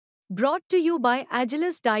Brought to you by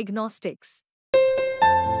Agilus Diagnostics.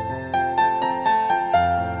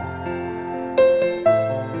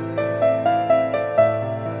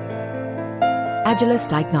 Agilus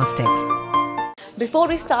Diagnostics. Before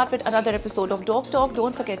we start with another episode of Doc Talk,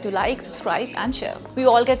 don't forget to like, subscribe and share. We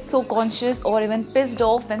all get so conscious or even pissed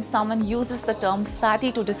off when someone uses the term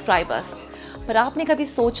fatty to describe us. पर आपने कभी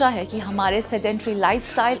सोचा है कि हमारे sedentary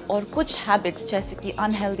lifestyle और कुछ habits जैसे कि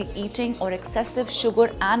अनहेल्दी ईटिंग और excessive sugar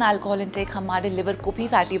and alcohol intake हमारे लिवर को भी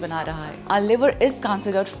फैटी बना रहा है? Our liver is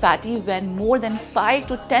considered fatty when more than 5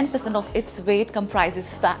 to 10% of its weight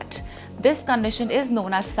comprises fat. This condition is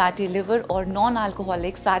known as fatty liver or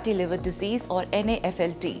non-alcoholic fatty liver disease or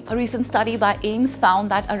NAFLD. A recent study by AIMS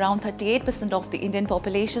found that around 38% of the Indian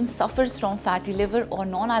population suffers from fatty liver or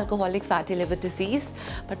non-alcoholic fatty liver disease,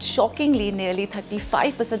 but shockingly nearly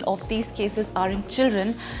 35% of these cases are in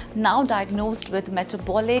children now diagnosed with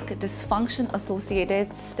metabolic dysfunction associated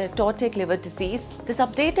steatotic liver disease. This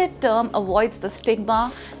updated term avoids the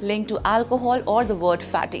stigma linked to alcohol or the word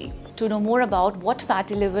fatty. To know more about what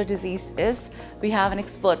fatty liver disease is, we have an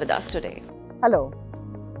expert with us today. Hello,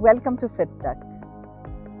 welcome to Fit Duck.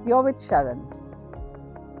 You're with Sharan.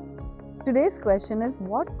 Today's question is,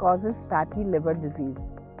 what causes fatty liver disease?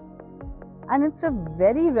 And it's a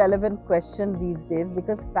very relevant question these days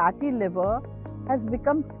because fatty liver has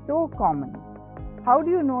become so common. How do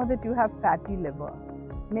you know that you have fatty liver?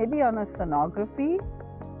 Maybe on a sonography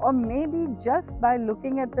or maybe just by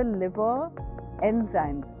looking at the liver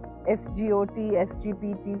enzymes. SGOT,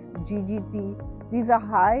 SGPT, GGT, these are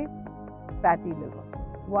high fatty liver.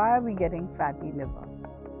 Why are we getting fatty liver?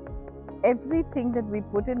 Everything that we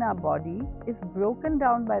put in our body is broken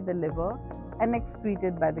down by the liver and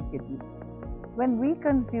excreted by the kidneys. When we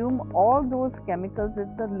consume all those chemicals,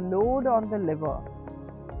 it's a load on the liver.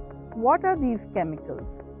 What are these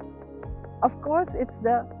chemicals? Of course, it's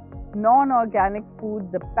the non-organic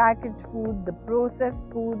food, the packaged food, the processed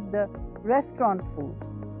food, the restaurant food.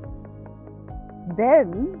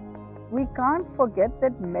 Then we can't forget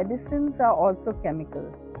that medicines are also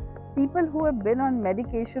chemicals. People who have been on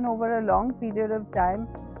medication over a long period of time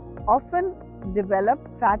often develop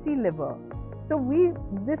fatty liver. So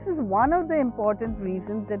this is one of the important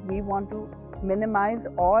reasons that we want to minimize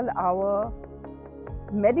all our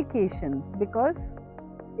medications, because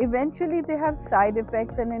eventually they have side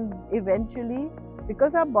effects, and eventually,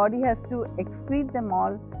 because our body has to excrete them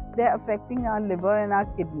all, they're affecting our liver and our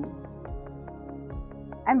kidneys.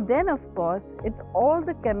 And then, of course, it's all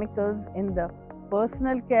the chemicals in the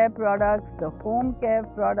personal care products, the home care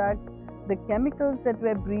products, the chemicals that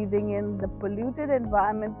we're breathing in, the polluted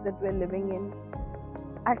environments that we're living in.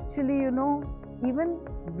 Actually, even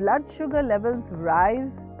blood sugar levels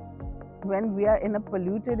rise when we are in a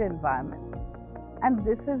polluted environment. And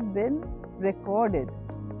this has been recorded.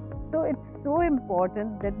 So it's so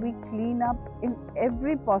important that we clean up in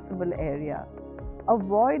every possible area.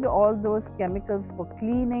 Avoid all those chemicals for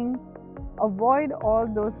cleaning, avoid all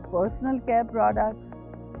those personal care products,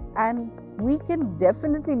 and we can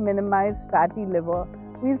definitely minimize fatty liver.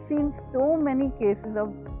 We've seen so many cases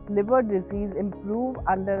of liver disease improve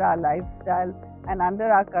under our lifestyle and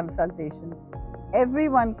under our consultations.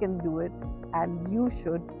 Everyone can do it, and you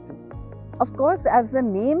should too. Of course, as the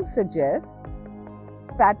name suggests,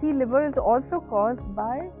 fatty liver is also caused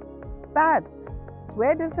by fats.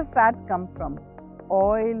 Where does the fat come from?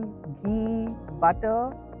 Oil, ghee,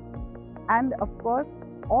 butter, and of course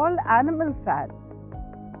all animal fats.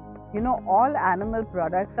 All animal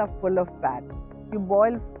products are full of fat. You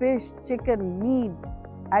boil fish, chicken, meat,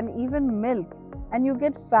 and even milk, and you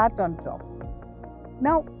get fat on top.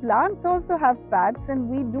 Now, plants also have fats, and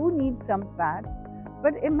we do need some fats.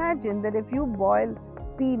 But imagine that if you boil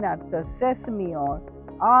peanuts or sesame or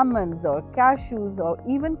almonds or cashews or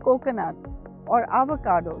even coconut or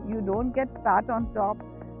avocado, you don't get fat on top,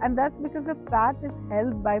 and that's because the fat is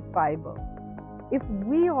held by fiber. If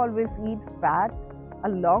we always eat fat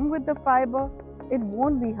along with the fiber, it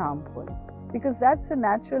won't be harmful because that's the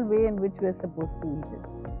natural way in which we're supposed to eat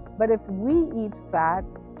it. But if we eat fat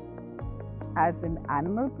as in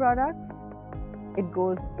animal products, it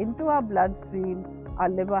goes into our bloodstream, our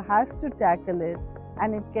liver has to tackle it,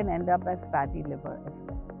 and it can end up as fatty liver as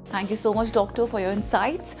well. Thank you so much, doctor, for your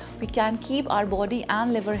insights. We can keep our body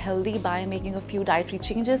and liver healthy by making a few dietary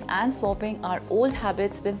changes and swapping our old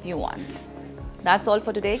habits with new ones. That's all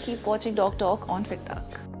for today. Keep watching Doc Talk on Fit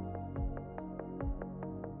Duck.